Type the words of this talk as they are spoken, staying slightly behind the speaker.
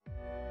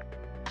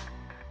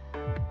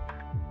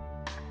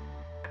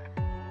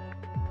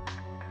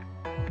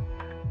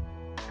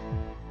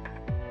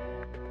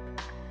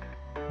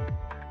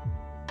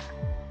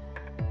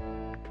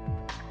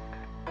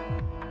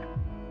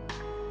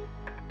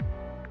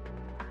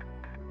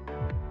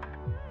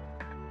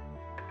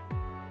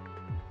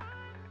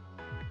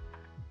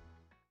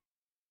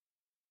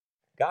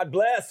God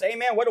bless.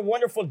 Amen. What a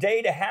wonderful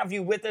day to have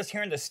you with us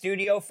here in the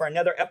studio for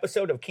another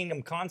episode of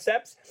Kingdom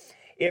Concepts.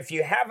 If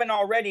you haven't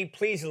already,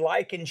 please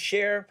like and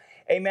share,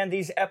 amen,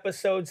 these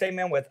episodes,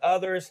 amen, with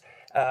others.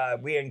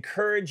 We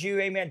encourage you,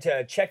 amen,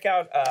 to check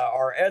out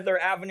our other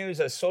avenues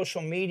of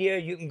social media.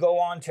 You can go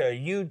on to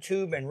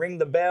YouTube and ring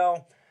the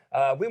bell.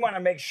 We want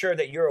to make sure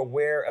that you're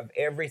aware of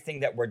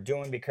everything that we're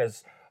doing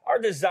because our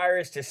desire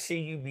is to see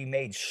you be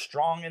made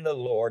strong in the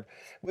Lord.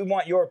 We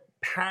want your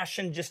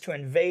passion just to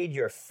invade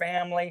your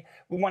family.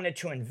 We want it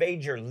to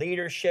invade your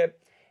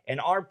leadership.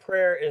 And our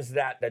prayer is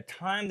that the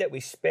time that we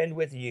spend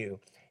with you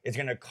is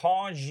going to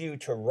cause you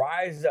to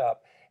rise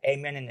up,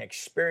 amen, and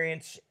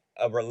experience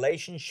a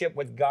relationship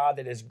with God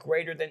that is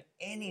greater than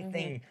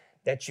anything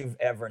that you've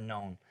ever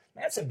known.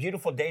 Man, it's a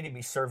beautiful day to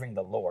be serving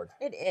the Lord.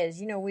 It is.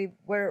 You know,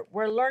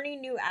 we're learning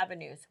new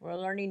avenues. We're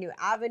learning new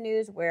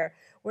avenues where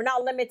we're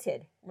not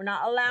limited. We're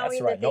not allowing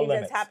That's right. the things No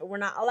that's happening. We're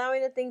not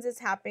allowing the things that's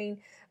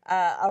happening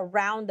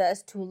around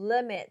us to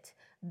limit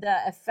the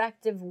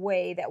effective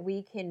way that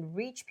we can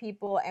reach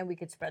people and we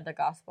could spread the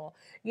gospel.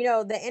 You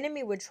know, the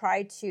enemy would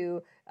try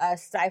to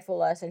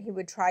stifle us, and he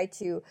would try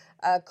to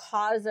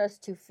cause us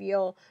to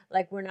feel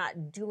like we're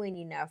not doing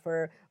enough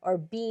or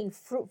being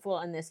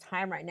fruitful in this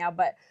time right now.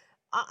 But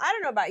I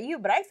don't know about you,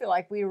 but I feel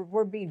like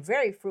we're being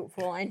very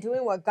fruitful and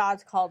doing what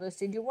God's called us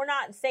to do. We're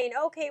not saying,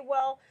 okay,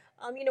 well,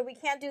 you know, we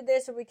can't do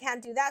this or we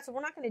can't do that, so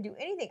we're not going to do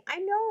anything. I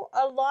know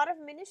a lot of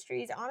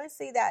ministries,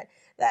 honestly, that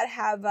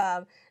have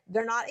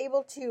they're not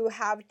able to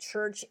have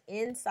church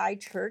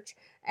inside church,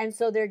 and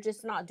so they're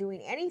just not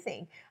doing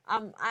anything.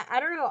 I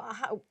don't know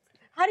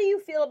how do you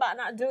feel about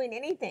not doing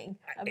anything?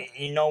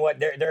 You know what?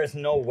 There is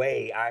no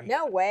way.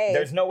 No way.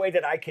 There's no way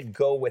that I could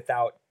go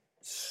without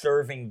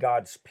serving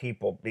God's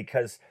people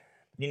because,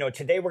 you know,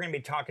 today we're going to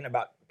be talking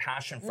about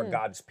passion for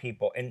God's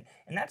people. And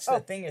that's the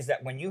thing is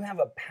that when you have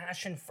a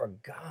passion for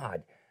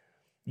God,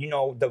 you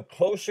know, the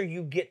closer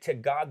you get to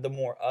God, the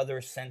more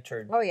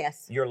other-centered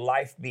your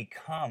life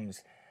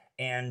becomes.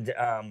 And,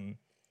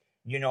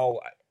 you know,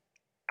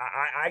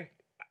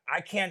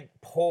 I can't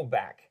pull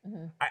back.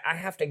 I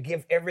have to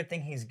give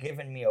everything he's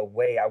given me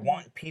away. I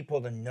want people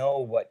to know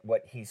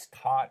what he's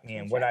taught me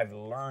and what I've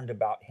learned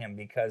about him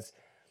because,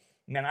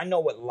 man, I know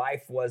what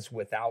life was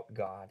without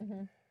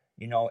God.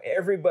 You know,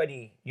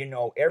 everybody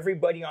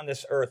on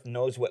this earth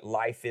knows what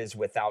life is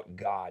without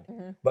God.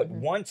 But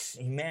once,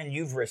 man,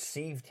 you've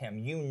received him,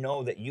 you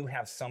know that you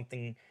have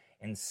something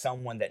in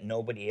someone that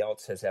nobody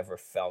else has ever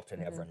felt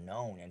and ever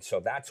known. And so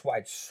that's why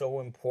it's so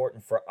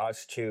important for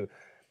us to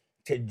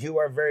do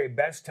our very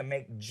best to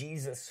make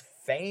Jesus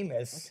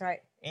famous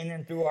in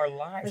and through our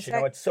lives. You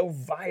know, it's so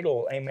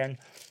vital, amen,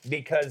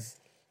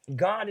 because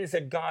God is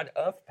a God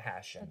of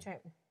passion. That's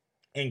right.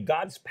 And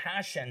God's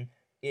passion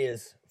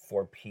is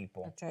for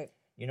people. That's right.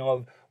 You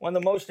know, one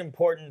of the most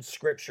important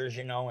scriptures,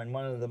 you know, and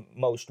one of the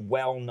most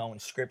well-known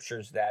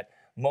scriptures that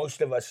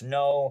most of us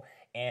know,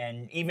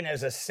 and even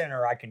as a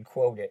sinner, I could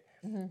quote it,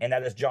 and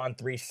that is John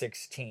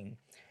 3:16.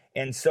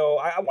 And so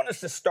I want us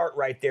to start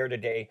right there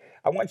today.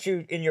 I want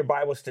you in your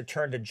Bibles to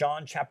turn to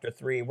John chapter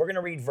 3. We're going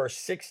to read verse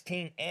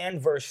 16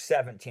 and verse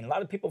 17. A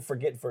lot of people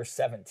forget verse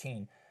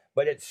 17,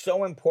 but it's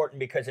so important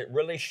because it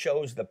really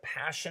shows the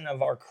passion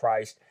of our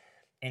Christ,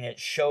 and it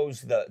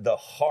shows the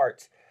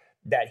heart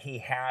that he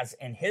has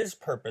and his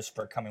purpose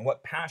for coming,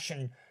 what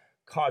passion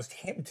caused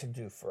him to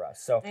do for us.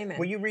 So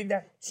will you read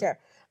that? Sure.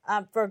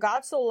 For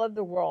God so loved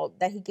the world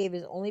that he gave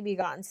his only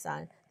begotten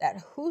son,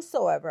 that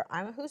whosoever,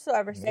 I'm a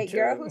whosoever, say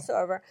you're a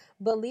whosoever,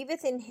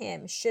 believeth in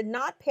him should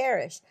not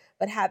perish,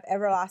 but have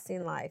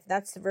everlasting life.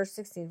 That's verse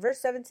 16. Verse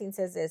 17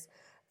 says this,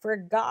 for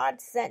God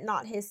sent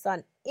not his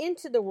son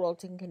into the world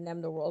to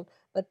condemn the world,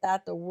 but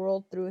that the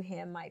world through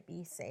him might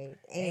be saved.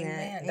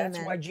 Amen. That's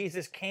why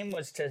Jesus came,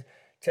 was to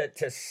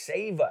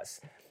save us.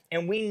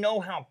 And we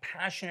know how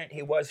passionate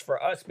he was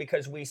for us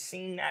because we've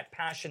seen that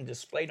passion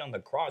displayed on the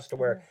cross to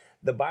where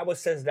the Bible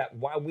says that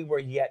while we were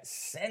yet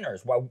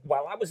sinners,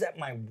 while I was at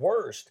my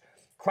worst,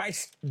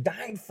 Christ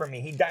died for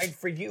me. He died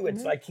for you.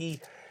 It's like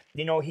he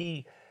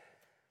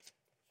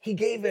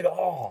gave it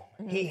all.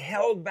 He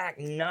held back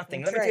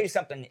nothing. Let me tell you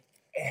something.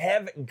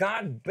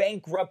 God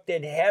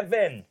bankrupted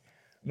heaven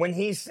when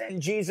he sent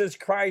Jesus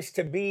Christ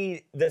to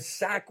be the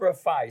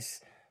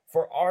sacrifice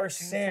for our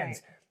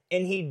sins.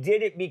 And he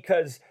did it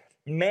because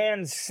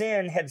man's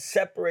sin had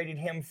separated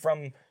him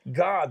from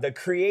God. The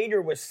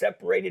Creator was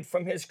separated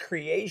from his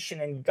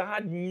creation, and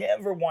God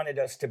never wanted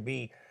us to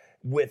be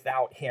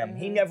without him.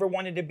 He never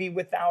wanted to be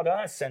without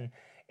us. And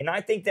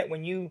I think that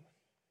when you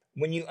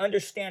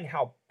understand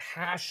how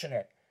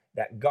passionate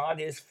that God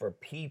is for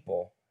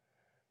people,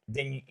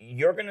 then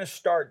you're going to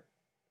start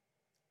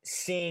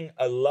seeing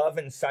a love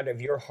inside of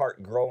your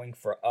heart growing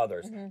for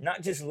others.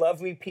 Not just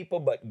lovely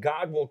people, but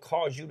God will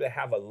cause you to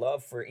have a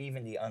love for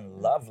even the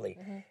unlovely.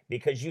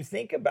 Because you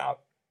think about,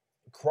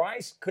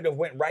 Christ could have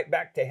went right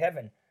back to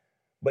heaven,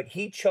 but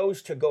he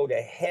chose to go to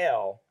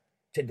hell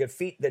to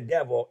defeat the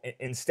devil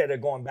instead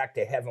of going back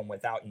to heaven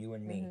without you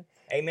and me.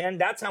 Amen.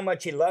 That's how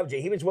much he loved you.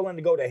 He was willing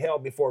to go to hell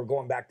before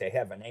going back to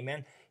heaven.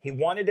 Amen. He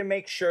wanted to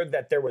make sure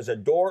that there was a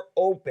door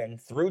open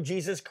through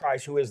Jesus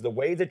Christ, who is the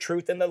way, the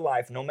truth, and the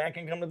life. No man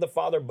can come to the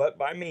Father but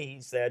by me,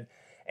 he said.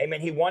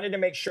 Amen. He wanted to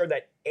make sure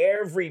that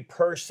every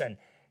person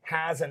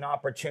has an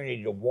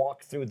opportunity to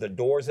walk through the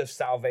doors of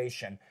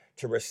salvation,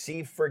 to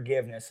receive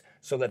forgiveness,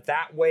 so that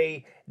that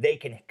way they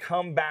can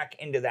come back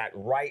into that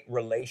right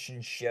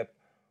relationship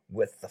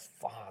with the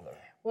Father.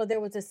 Well, there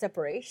was a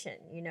separation,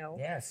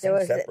 Yes, there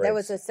was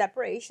a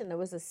separation. There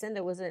was a sin.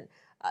 There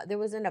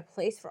wasn't a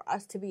place for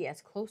us to be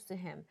as close to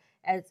Him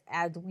as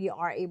we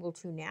are able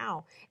to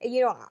now. And,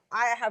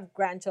 I have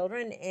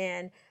grandchildren,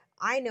 and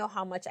I know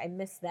how much I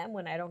miss them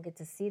when I don't get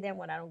to see them,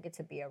 when I don't get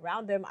to be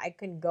around them.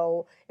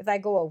 If I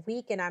go a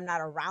week and I'm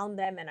not around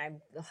them and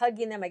I'm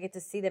hugging them, I get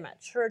to see them at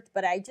church,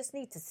 but I just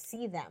need to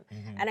see them,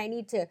 and I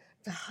need to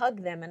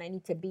hug them, and I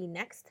need to be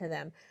next to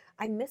them.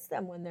 I miss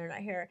them when they're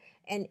not here.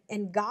 And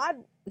God,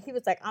 He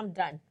was like, I'm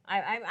done.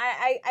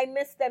 I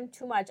miss them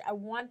too much. I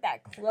want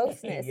that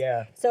closeness.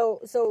 Yeah.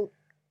 So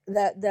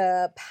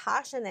the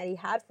passion that He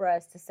had for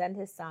us to send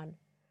His Son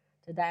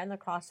to die on the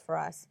cross for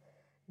us.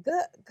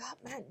 God,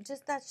 man,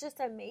 that's just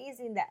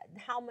amazing that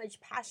how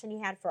much passion He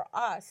had for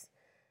us,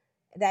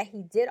 that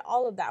He did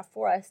all of that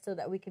for us so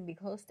that we can be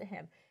close to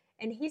Him.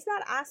 And He's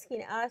not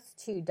asking us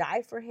to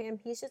die for Him.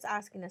 He's just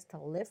asking us to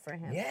live for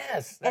Him.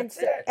 Yes, that's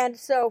it. And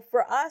so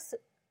for us,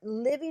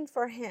 living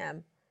for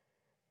Him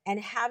and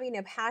having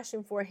a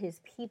passion for His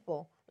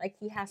people like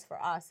He has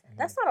for us,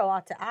 that's not a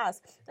lot to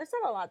ask. That's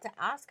not a lot to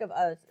ask of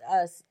us,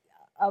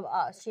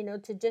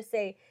 to just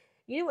say,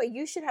 you know what,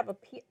 you should have a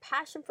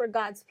passion for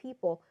God's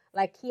people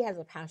like He has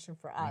a passion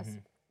for us.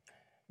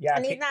 Yeah,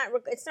 and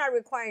it's not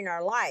requiring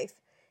our life.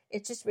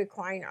 It's just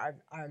requiring our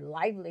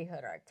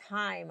livelihood, our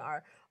time,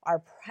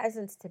 our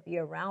presence to be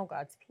around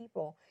God's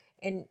people.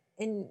 And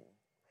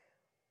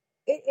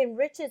it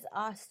enriches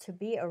us to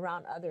be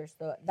around others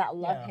that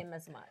love Him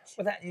as much.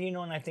 Well,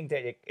 and I think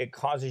that it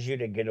causes you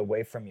to get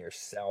away from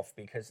yourself,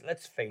 because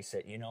let's face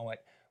it, you know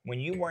what? When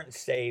you weren't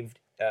saved,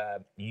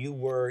 you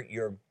were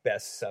your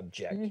best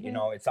subject.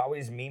 It's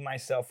always me,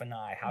 myself, and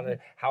I.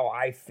 How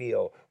I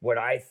feel, what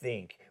I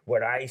think,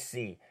 what I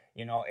see.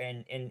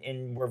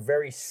 And we're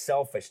very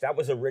selfish. That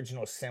was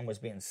original sin, was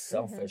being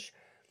selfish,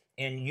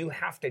 and you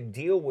have to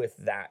deal with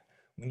that.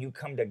 When you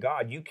come to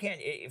God, you can't,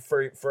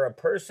 for a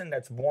person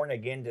that's born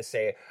again to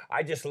say,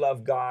 I just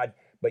love God,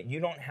 but you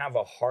don't have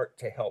a heart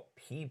to help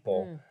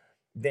people,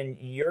 then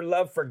your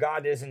love for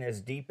God isn't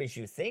as deep as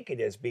you think it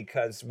is.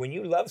 Because when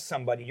you love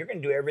somebody, you're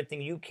going to do everything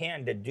you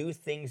can to do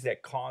things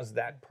that cause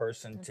that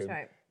person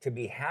to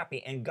be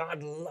happy. And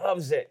God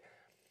loves it.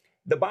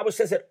 The Bible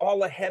says that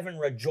all of heaven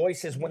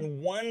rejoices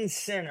when one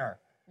sinner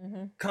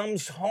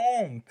comes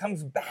home,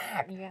 comes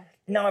back. Yeah.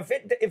 Now, if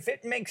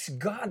it makes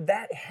God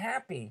that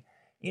happy,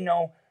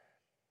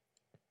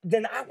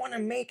 then I want to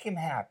make Him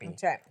happy.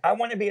 That's right. I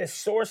want to be a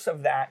source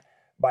of that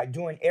by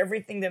doing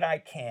everything that I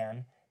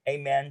can,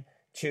 amen,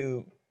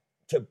 to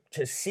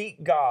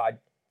seek God,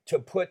 to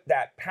put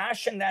that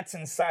passion that's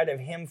inside of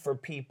Him for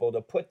people,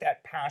 to put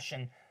that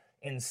passion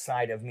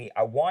inside of me.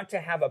 I want to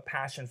have a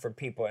passion for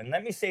people. And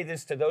let me say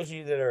this to those of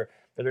you that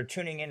are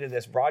tuning into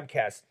this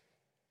broadcast.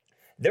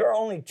 There are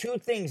only two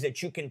things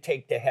that you can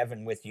take to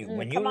heaven with you.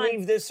 When you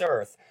leave this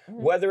earth,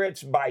 whether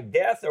it's by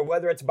death or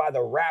whether it's by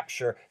the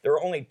rapture, there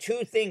are only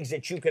two things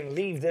that you can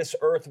leave this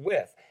earth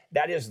with.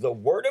 That is the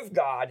Word of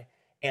God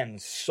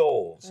and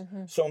souls.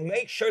 So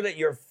make sure that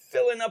you're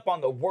filling up on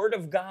the Word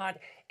of God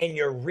and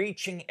you're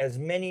reaching as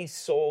many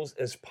souls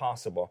as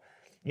possible.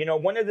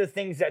 One of the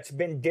things that's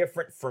been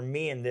different for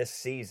me in this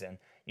season,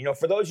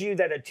 for those of you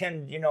that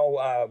attend,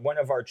 one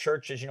of our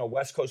churches,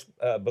 West Coast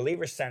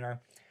Believer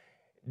Center,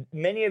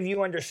 many of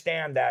you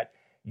understand that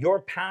your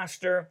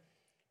pastor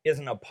is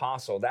an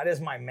apostle. That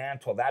is my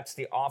mantle. That's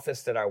the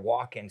office that I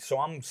walk in. So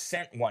I'm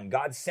sent one.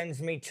 God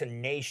sends me to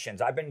nations.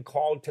 I've been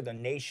called to the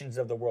nations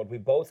of the world. We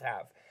both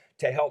have,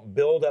 to help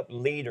build up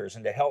leaders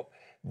and to help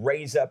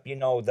raise up,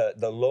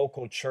 the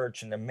local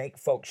church and to make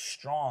folks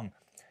strong.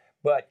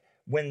 But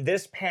when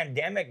this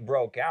pandemic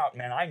broke out,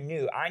 man, I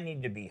knew I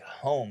needed to be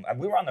home.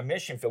 We were on the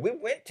mission field. We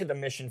went to the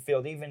mission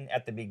field even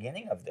at the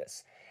beginning of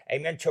this.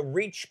 Amen. To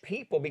reach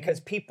people, because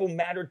people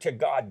mattered to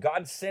God.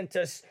 God sent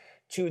us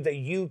to the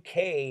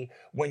UK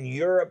when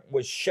Europe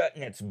was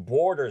shutting its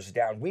borders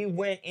down. We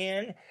went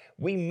in,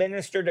 we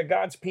ministered to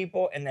God's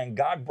people, and then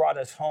God brought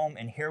us home.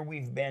 And here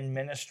we've been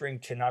ministering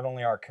to not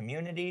only our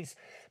communities,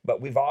 but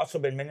we've also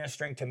been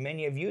ministering to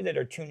many of you that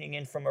are tuning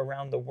in from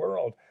around the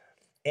world.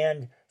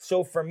 And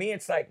so for me,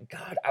 it's like,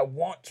 God, I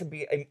want to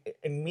be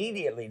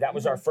immediately. That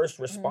was our first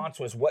response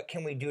was, what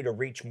can we do to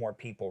reach more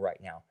people right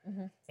now?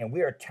 And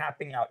we are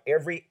tapping out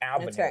every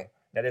avenue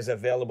that is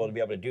available to be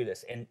able to do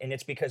this. And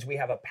it's because we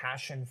have a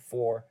passion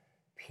for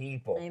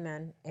people.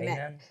 Amen.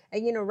 Amen.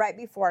 And right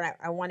before,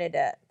 I wanted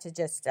to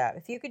just,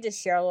 if you could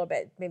just share a little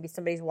bit, maybe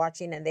somebody's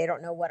watching and they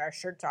don't know what our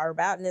shirts are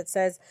about. And it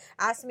says,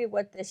 ask me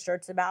what this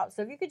shirt's about.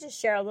 So if you could just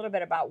share a little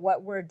bit about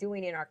what we're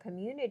doing in our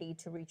community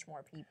to reach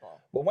more people.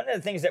 Well, one of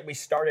the things that we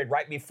started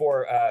right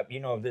before,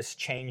 this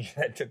change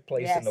that took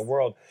place in the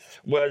world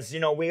was,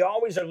 we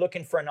always are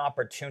looking for an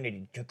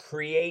opportunity to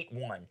create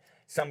one.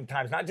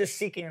 Sometimes not just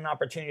seeking an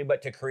opportunity,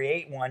 but to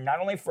create one, not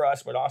only for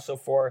us, but also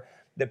for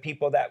the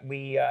people that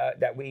we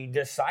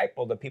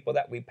disciple, the people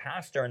that we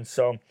pastor. And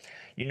so,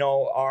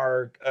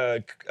 our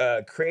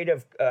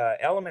creative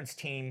elements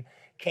team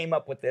came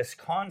up with this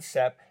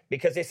concept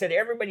because they said,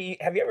 everybody,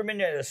 have you ever been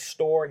to a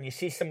store and you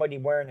see somebody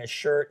wearing a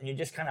shirt and you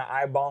just kind of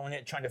eyeballing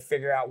it, trying to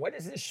figure out what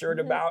is this shirt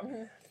about?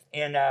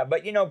 And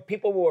but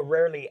people will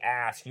rarely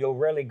ask. You'll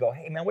rarely go,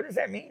 hey man, what does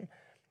that mean?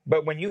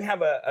 But when you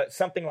have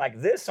something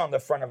like this on the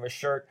front of a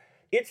shirt,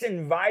 it's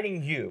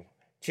inviting you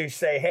to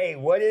say, hey,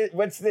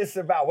 what's this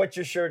about? What's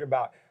your shirt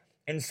about?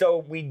 And so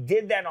we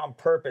did that on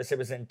purpose. It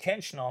was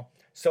intentional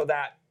so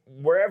that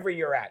wherever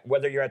you're at,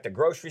 whether you're at the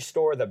grocery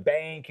store, the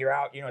bank, you're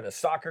out, at a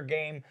soccer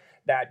game,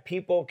 that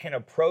people can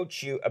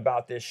approach you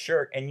about this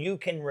shirt and you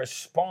can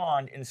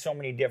respond in so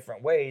many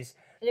different ways.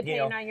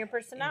 Depending on your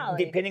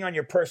personality. Depending on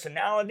your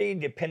personality,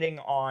 depending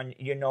on,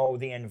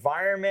 the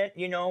environment,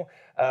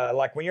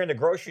 like when you're in the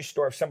grocery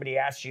store, if somebody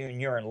asks you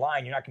and you're in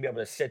line, you're not gonna be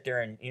able to sit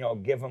there and,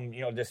 give them,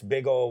 this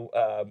big old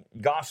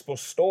gospel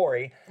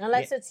story.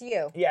 Unless it's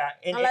you. Yeah.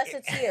 Unless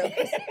it's you.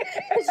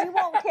 Because you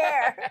won't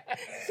care.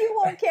 You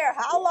won't care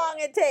how long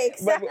it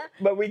takes.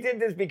 But we did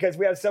this because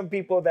we have some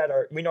people that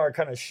are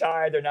kind of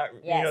shy. They're not,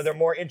 they're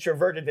more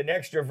introverted than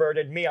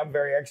extroverted. Me, I'm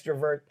very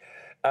extrovert.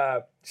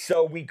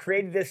 So we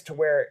created this to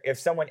where if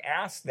someone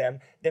asks them,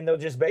 then they'll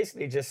just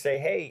basically just say,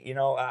 hey,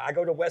 I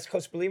go to West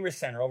Coast Believers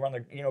Center over on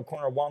the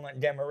corner of Walnut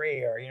and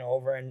Demarie, or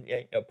over in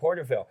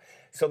Porterville.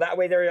 So that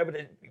way they're able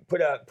to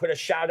put a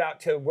shout out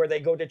to where they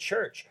go to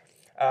church.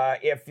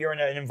 If you're in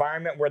an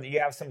environment where you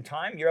have some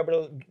time, you're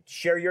able to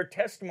share your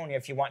testimony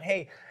if you want.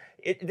 Hey,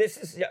 this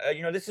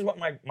is what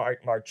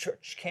my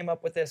church came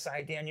up with this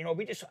idea, and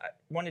we just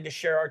wanted to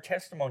share our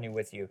testimony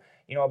with you,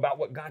 about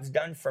what God's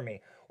done for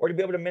me, or to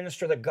be able to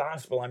minister the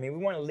gospel. I mean, we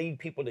want to lead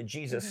people to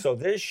Jesus. So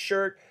this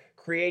shirt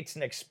creates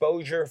an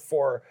exposure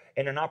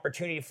and an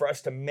opportunity for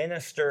us to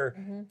minister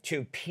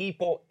to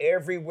people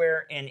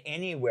everywhere and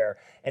anywhere.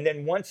 And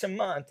then once a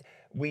month,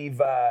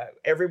 we've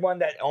everyone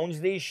that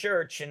owns these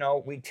shirts,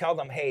 we tell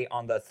them, hey,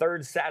 on the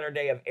third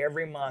Saturday of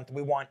every month,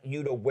 we want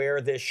you to wear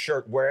this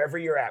shirt wherever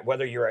you're at,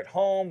 whether you're at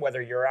home,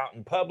 whether you're out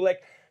in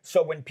public.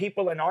 So when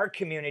people in our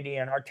community,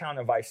 in our town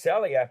of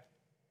Visalia,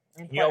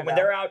 when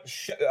they're out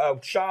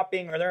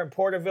shopping, or they're in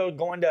Porterville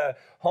going to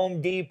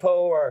Home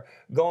Depot, or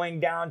going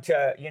down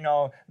to,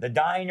 the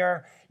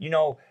diner,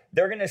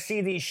 they're going to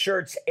see these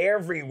shirts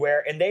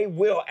everywhere, and they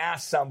will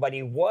ask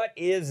somebody, what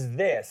is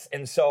this?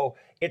 And so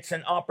it's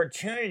an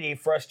opportunity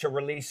for us to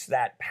release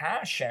that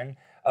passion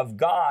of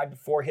God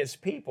for his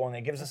people, and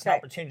it gives us an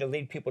opportunity to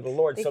lead people to the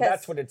Lord. So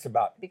that's what it's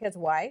about. Because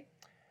why?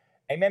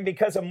 Amen.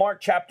 Because of Mark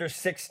chapter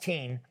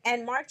 16.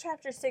 And Mark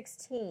chapter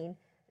 16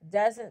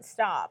 doesn't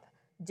stop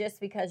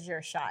just because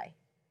you're shy.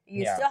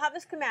 You still have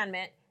this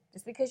commandment.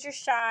 Just because you're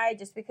shy,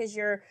 just because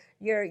you're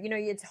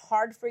it's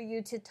hard for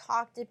you to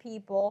talk to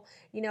people.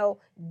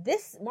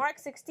 This Mark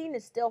 16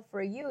 is still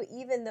for you,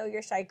 even though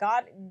you're shy.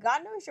 God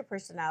knows your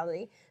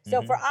personality.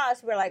 So for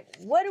us, we're like,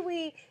 what do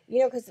we,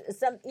 because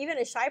even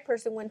a shy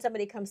person, when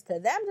somebody comes to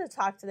them to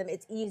talk to them,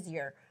 it's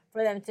easier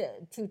for them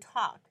to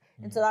talk.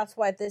 And so that's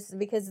why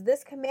because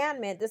this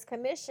commandment, this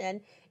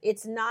commission,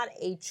 it's not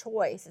a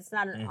choice. It's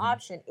not an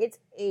option. It's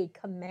a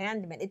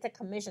commandment. It's a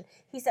commission.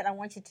 He said, I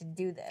want you to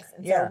do this.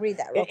 And so read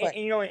that real quick.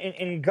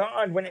 In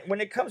God,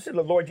 when it comes to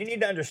the Lord, you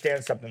need to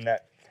understand something,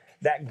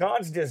 that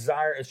God's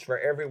desire is for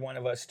every one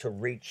of us to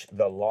reach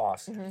the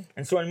lost.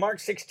 And so in Mark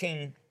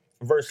 16,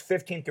 verse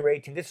 15 through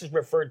 18, this is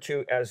referred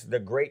to as the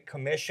Great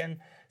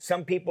Commission.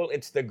 Some people,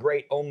 it's the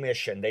Great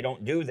Omission. They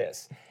don't do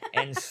this.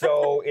 And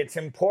so it's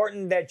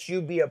important that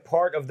you be a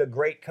part of the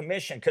Great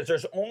Commission, because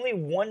there's only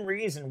one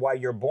reason why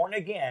you're born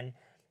again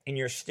and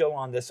you're still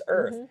on this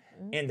earth.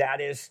 And that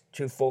is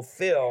to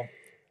fulfill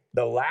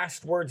the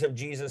last words of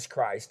Jesus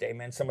Christ.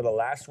 Amen. Some of the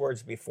last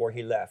words before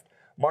he left.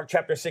 Mark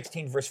chapter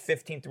 16, verse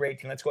 15 through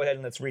 18. Let's go ahead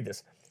and let's read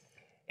this.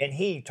 And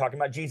he, talking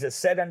about Jesus,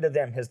 said unto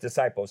them, his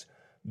disciples,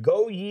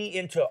 go ye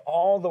into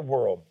all the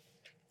world,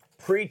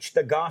 preach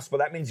the gospel.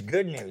 That means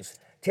good news.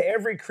 To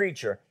every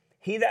creature,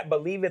 he that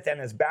believeth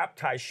and is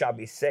baptized shall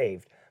be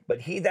saved,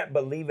 but he that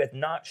believeth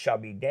not shall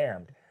be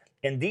damned.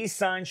 And these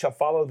signs shall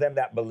follow them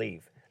that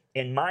believe.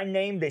 In my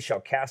name they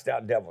shall cast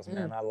out devils.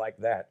 Man, I like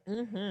that.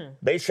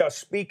 They shall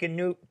speak in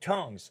new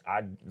tongues.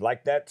 I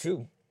like that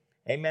too.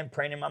 Amen.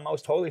 Praying in my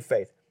most holy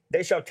faith.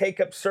 They shall take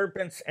up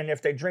serpents, and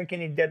if they drink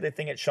any deadly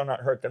thing, it shall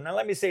not hurt them. Now,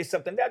 let me say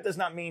something. That does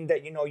not mean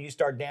that, you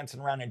start dancing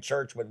around in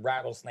church with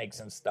rattlesnakes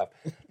and stuff.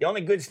 The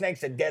only good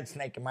snake's a dead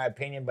snake, in my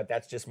opinion, but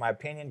that's just my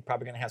opinion.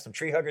 Probably going to have some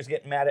tree huggers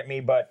getting mad at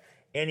me, but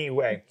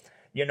anyway,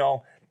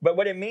 But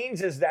what it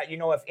means is that,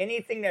 if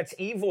anything that's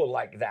evil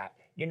like that,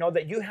 you know,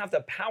 that you have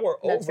the power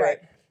That's over right.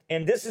 it.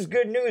 And this is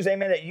good news,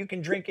 amen, that you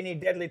can drink any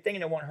deadly thing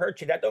and it won't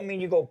hurt you. That don't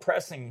mean you go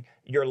pressing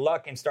your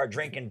luck and start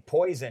drinking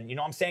poison. You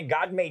know what I'm saying?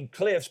 God made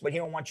cliffs, but he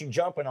don't want you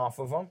jumping off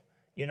of them,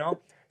 you know?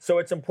 So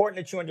it's important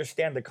that you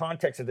understand the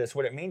context of this.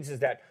 What it means is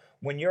that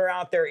when you're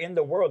out there in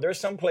the world, there's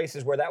some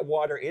places where that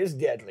water is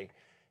deadly.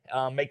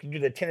 Make you do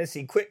the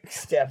Tennessee quick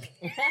step.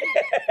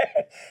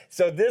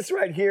 So this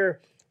right here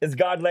is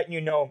God letting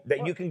you know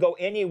that you can go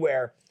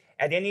anywhere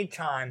at any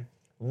time,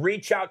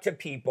 reach out to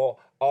people.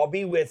 I'll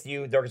be with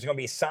you. There's going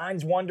to be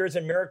signs, wonders,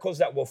 and miracles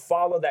that will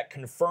follow, that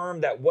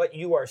confirm that what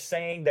you are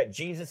saying, that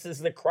Jesus is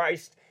the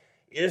Christ,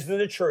 is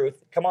the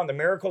truth. Come on, the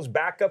miracles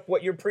back up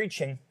what you're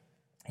preaching.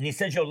 And he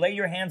says you'll lay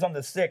your hands on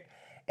the sick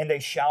and they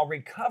shall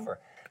recover.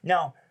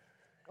 Now,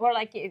 Or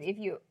like if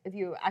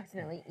you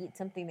accidentally eat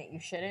something that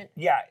you shouldn't.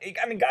 yeah,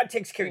 I mean, God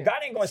takes care.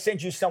 God ain't going to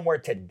send you somewhere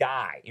to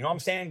die. You know what I'm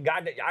saying?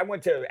 God, I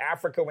went to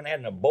Africa when they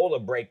had an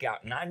Ebola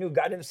breakout, and I knew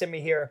God didn't send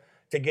me here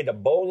to get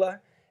Ebola.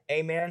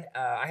 Amen.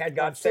 I had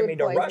God send me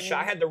to Russia.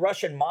 I had the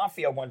Russian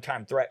mafia one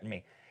time threaten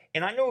me.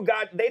 And I knew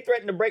God, they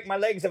threatened to break my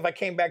legs if I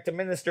came back to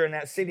minister in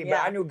that city. Yeah.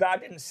 But I knew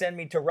God didn't send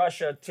me to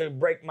Russia to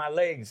break my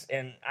legs.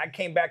 And I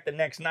came back the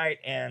next night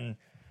and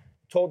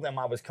told them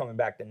I was coming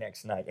back the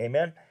next night.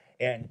 Amen.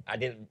 And I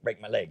didn't break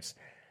my legs.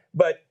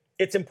 But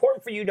it's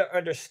important for you to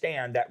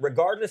understand that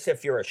regardless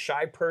if you're a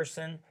shy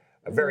person,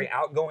 a very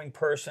outgoing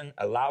person,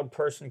 a loud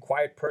person,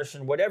 quiet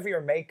person, whatever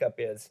your makeup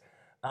is,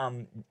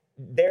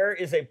 there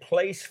is a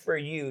place for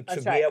you to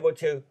That's be right. able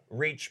to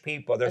reach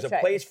people. There's That's a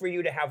right. place for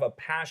you to have a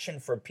passion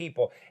for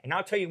people. And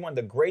I'll tell you, one of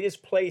the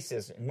greatest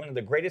places and one of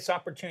the greatest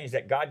opportunities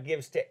that God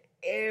gives to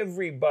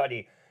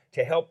everybody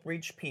to help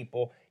reach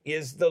people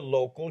is the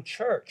local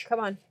church.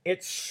 Come on.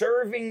 It's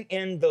serving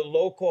in the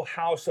local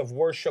house of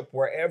worship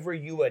wherever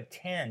you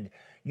attend.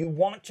 You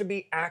want to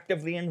be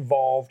actively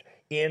involved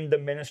in the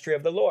ministry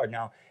of the Lord.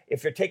 Now,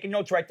 if you're taking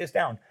notes, write this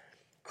down.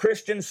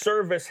 Christian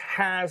service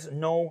has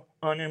no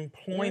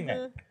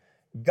unemployment.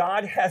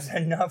 God has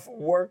enough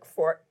work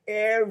for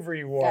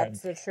everyone.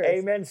 That's the truth.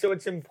 Amen. So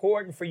it's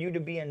important for you to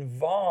be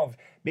involved,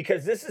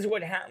 because this is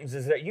what happens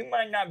is that you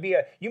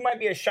might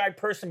be a shy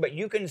person, but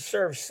you can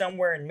serve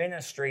somewhere in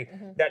ministry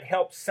that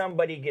helps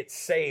somebody get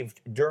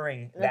saved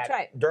during That's that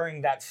right.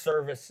 during that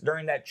service,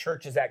 during that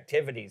church's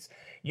activities.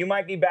 You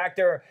might be back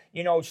there,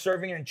 you know,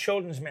 serving in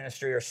children's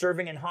ministry or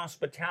serving in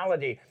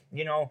hospitality,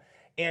 you know,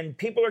 and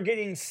people are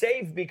getting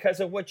saved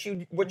because of what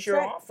you're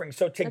right. offering.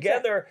 So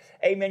together,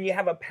 amen, you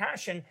have a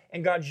passion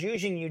and God's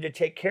using you to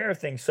take care of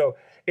things. So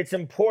it's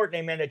important,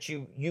 amen, that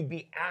you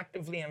be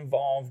actively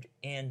involved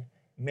in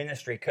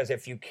ministry, because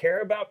if you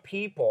care about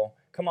people,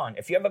 come on,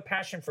 if you have a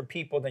passion for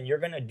people, then you're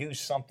going to do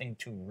something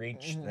to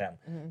reach them.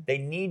 They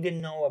need to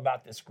know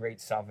about this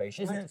great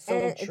salvation. Isn't it so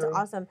And true? It's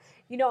awesome.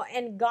 You know,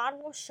 and God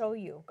will show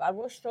you. God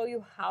will show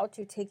you how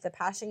to take the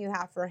passion you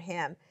have for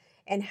him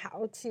and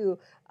how to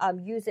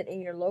use it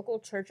in your local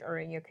church or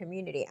in your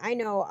community. I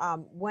know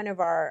one of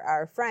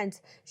our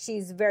friends,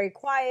 she's very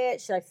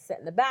quiet. She likes to sit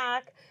in the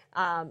back.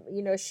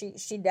 You know, she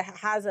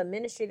has a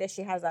ministry that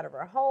she has out of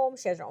her home.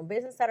 She has her own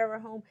business out of her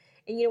home.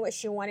 And you know what?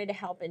 She wanted to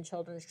help in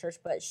children's church,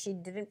 but she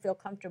didn't feel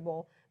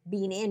comfortable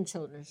being in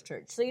children's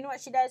church. So you know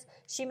what she does?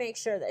 She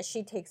makes sure that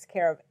she takes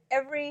care of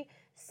every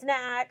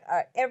snack,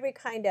 every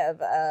kind of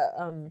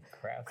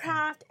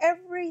craft,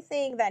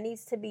 everything that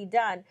needs to be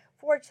done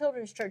for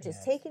children's church is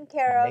taken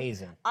care of.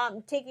 Amazing.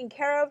 Taken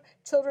care of.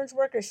 Children's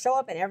workers show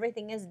up and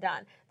everything is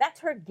done. That's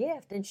her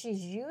gift, and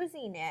she's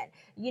using it.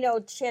 You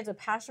know, she has a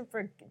passion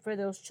for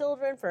those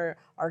children, for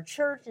our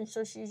church, and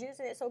so she's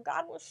using it. So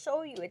God will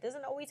show you. It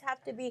doesn't always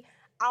have to be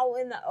out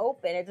in the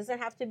open. It doesn't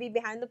have to be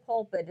behind the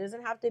pulpit. It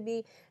doesn't have to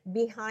be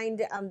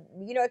behind,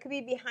 you know, it could be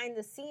behind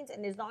the scenes.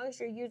 And as long as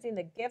you're using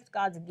the gift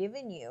God's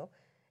given you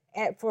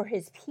for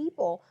his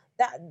people,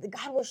 that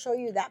God will show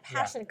you that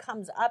passion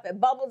comes up, it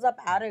bubbles up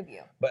out of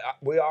you. But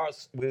we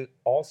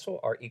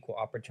also are equal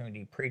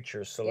opportunity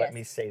preachers. So let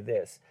me say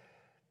this.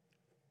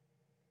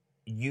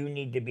 You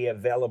need to be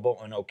available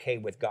and okay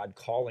with God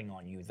calling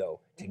on you,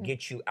 though, to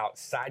get you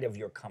outside of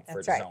your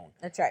comfort zone.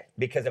 That's right.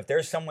 Because if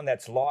there's someone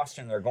that's lost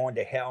and they're going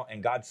to hell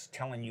and God's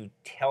telling you,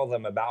 tell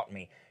them about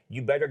me,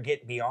 you better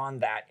get beyond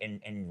that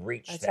and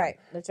reach them. That's right.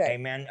 That's right.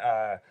 Amen.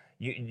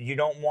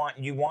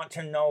 You want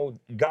to know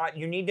God.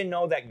 You need to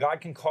know that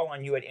God can call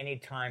on you at any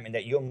time, and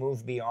that you'll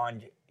move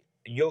beyond.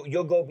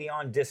 You'll go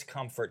beyond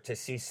discomfort to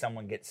see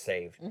someone get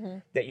saved.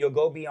 That you'll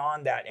go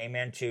beyond that.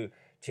 Amen. To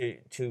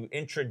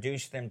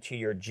introduce them to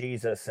your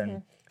Jesus.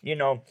 And you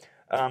know,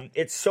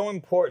 it's so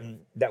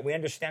important that we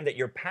understand that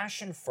your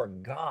passion for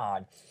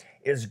God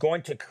is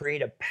going to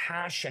create a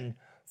passion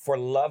for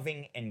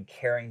loving and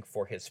caring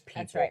for his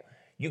people. That's right.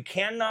 You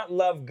cannot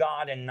love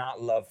God and not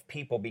love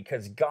people,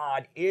 because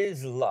God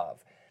is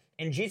love.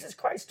 And Jesus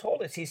Christ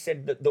told us, he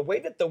said, the way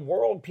that the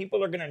world,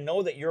 people are going to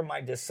know that you're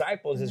my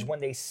disciples is when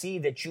they see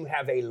that you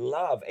have a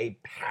love, a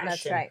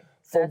passion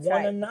for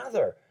one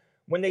another.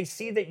 When they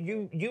see that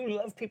you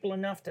love people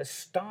enough to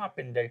stop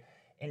and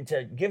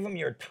to give them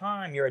your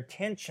time, your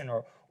attention,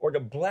 or to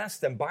bless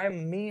them, buy them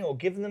a meal,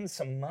 give them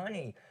some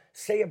money,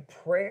 Say a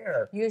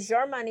prayer. Use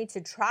your money to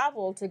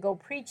travel to go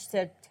preach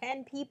to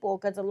 10 people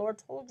because the Lord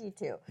told you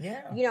to.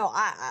 Yeah. You know,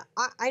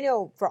 I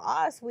know for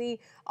us,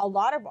 a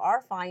lot of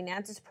our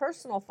finances,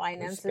 personal We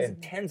finances,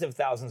 spend tens of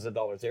thousands of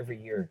dollars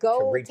every year to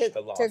go reach the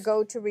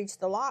lost. to reach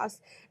the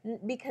lost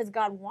because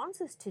God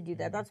wants us to do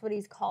that. That's what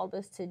He's called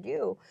us to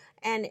do.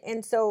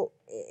 And so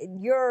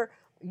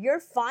your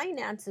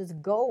finances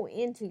go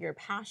into your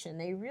passion.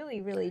 They really,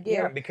 really do.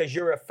 Yeah, because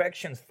your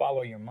affections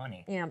follow your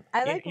money. Yeah,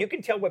 You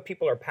can tell what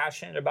people are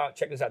passionate about.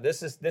 Check this out.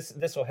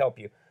 This will help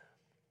you.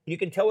 You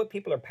can tell what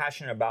people are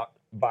passionate about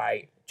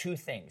by two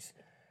things.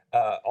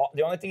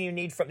 The only thing you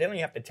need they don't even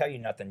have to tell you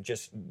nothing.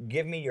 Just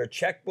give me your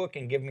checkbook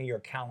and give me your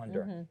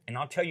calendar, and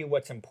I'll tell you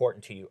what's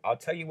important to you. I'll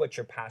tell you what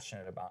you're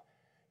passionate about,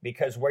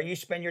 because where you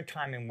spend your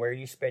time and where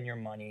you spend your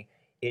money,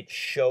 it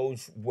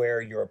shows where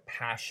your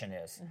passion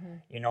is.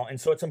 You know, and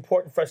so it's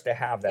important for us to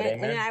have that.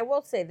 Amen. And I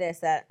will say this: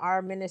 that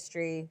our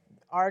ministry,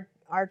 our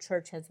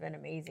church has been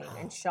amazing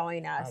in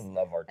showing us I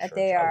love our church. that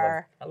they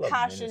are I love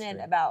passionate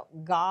ministry. about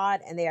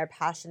God and they are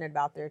passionate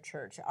about their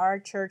church. Our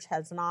church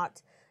has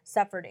not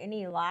suffered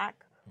any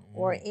lack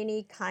or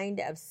any kind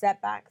of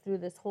setback through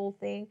this whole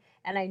thing,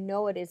 and I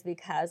know it is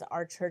because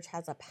our church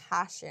has a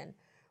passion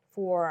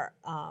for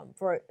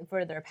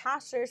their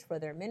pastors, for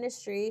their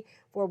ministry,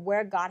 for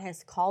where God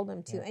has called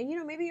them to. And you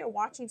know, maybe you're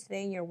watching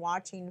today and you're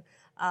watching,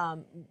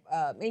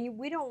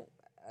 we don't,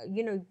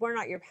 you know, we're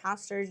not your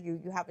pastors.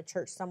 You have a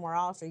church somewhere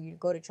else, or you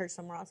go to church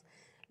somewhere else.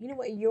 You know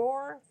what?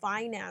 Your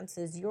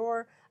finances,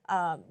 your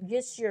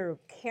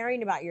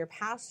caring about your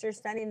pastor,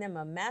 sending them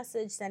a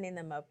message, sending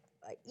them a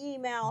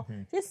email,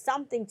 just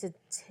something to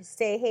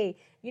say, hey,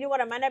 you know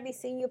what? I might not be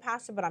seeing you,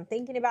 Pastor, but I'm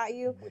thinking about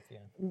you.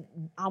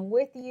 I'm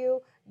with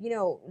you. You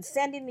know,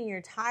 sending me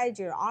your tithes,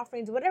 your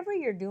offerings, whatever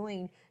you're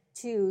doing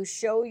to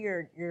show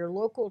your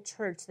local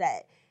church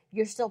that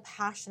you're still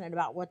passionate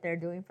about what they're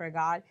doing for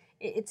God.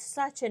 It's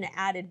such an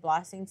added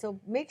blessing. So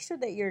make sure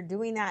that you're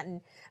doing that.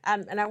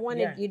 And I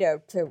wanted you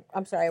to,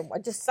 I'm sorry,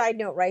 just side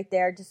note right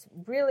there, just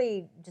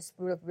really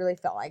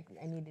felt like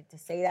I needed to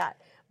say that.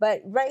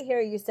 But right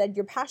here, you said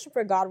your passion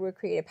for God will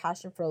create a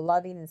passion for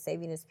loving and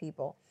saving His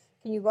people.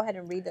 Can you go ahead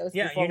and read those?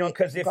 Yeah, you know,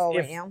 because if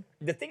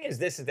the thing is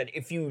this, is that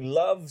if you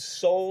love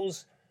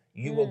souls,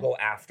 you will go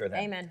after them.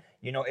 Amen.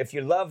 You know, if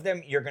you love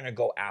them, you're going to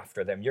go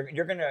after them.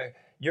 You're going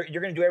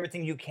to do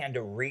everything you can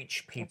to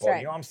reach people. Right.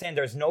 You know what I'm saying?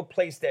 There's no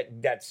place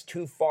that's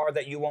too far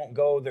that you won't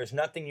go. There's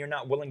nothing you're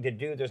not willing to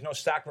do. There's no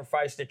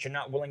sacrifice that you're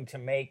not willing to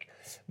make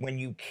when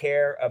you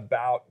care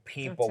about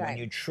people, when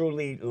you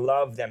truly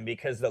love them,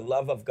 because the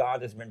love of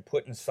God has been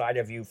put inside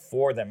of you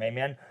for them.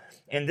 Amen.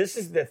 And this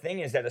is the thing,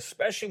 is that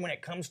especially when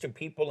it comes to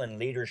people in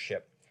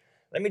leadership,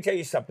 let me tell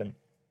you something.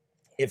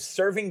 If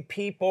serving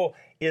people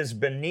is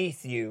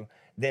beneath you,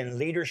 then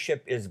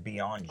leadership is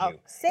beyond you.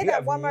 Say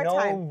that one more time. You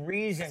have no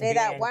reason to be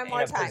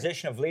in a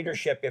position of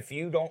leadership if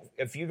you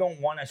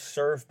don't want to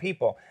serve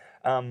people.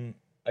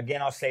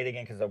 Again, I'll say it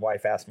again because the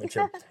wife asked me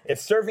to. If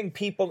serving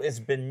people is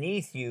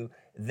beneath you,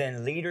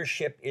 then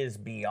leadership is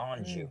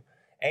beyond you.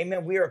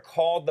 Amen. We are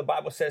called, the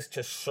Bible says,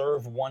 to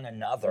serve one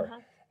another.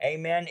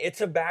 Amen.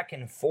 It's a back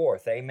and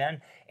forth.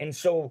 Amen. And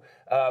so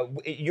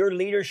your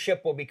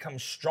leadership will become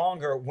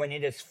stronger when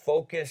it is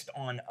focused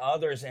on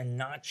others and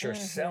not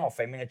yourself.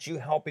 Amen. It's you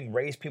helping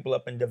raise people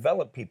up and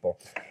develop people.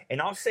 And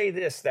I'll say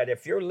this, that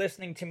if you're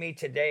listening to me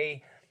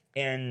today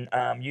and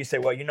you say,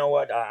 well, you know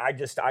what? I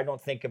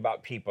don't think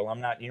about people.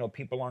 I'm not,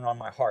 people aren't on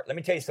my heart. Let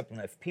me tell you something.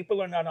 If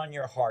people are not on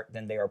your heart,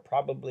 then they are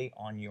probably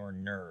on your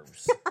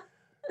nerves.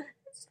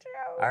 It's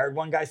true. I heard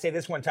one guy say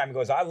this one time. He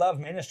goes, I love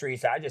ministry. He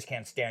said, I just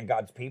can't stand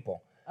God's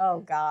people.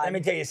 Oh, God. Let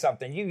me tell you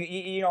something.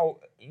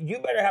 You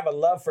better have a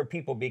love for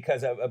people,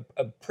 because a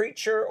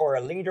preacher or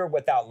a leader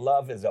without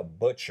love is a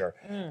butcher.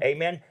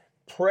 Amen.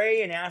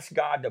 Pray and ask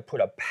God to put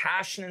a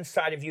passion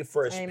inside of you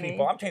for His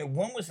people. I'm telling you,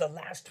 when was the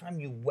last time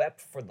you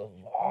wept for the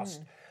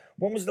lost?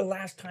 When was the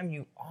last time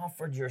you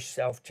offered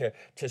yourself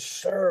to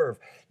serve?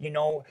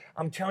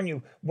 I'm telling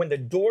you, when the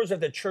doors of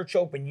the church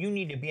open, you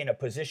need to be in a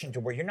position to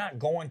where you're not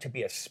going to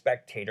be a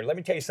spectator. Let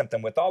me tell you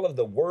something. With all of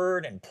the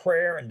word and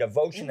prayer and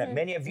devotion that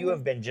many of you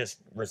have been just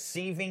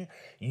receiving,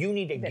 you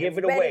need to give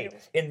it away.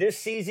 In this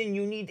season,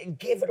 you need to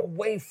give it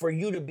away for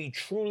you to be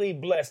truly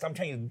blessed. I'm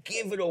telling you,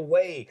 give it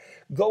away.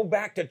 Go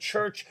back to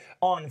church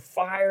on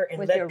fire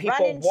and let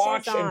people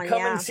watch and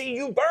come and see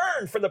you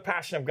burn for the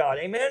passion of God.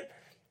 Amen.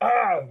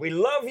 We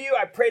love you.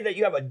 I pray that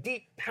you have a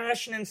deep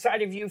passion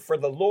inside of you for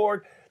the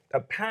Lord,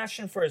 a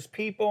passion for His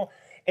people.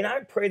 And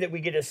I pray that we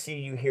get to see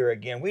you here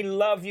again. We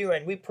love you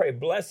and we pray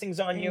blessings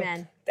on you.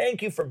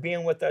 Thank you for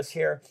being with us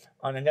here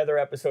on another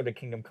episode of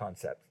Kingdom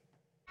Concepts.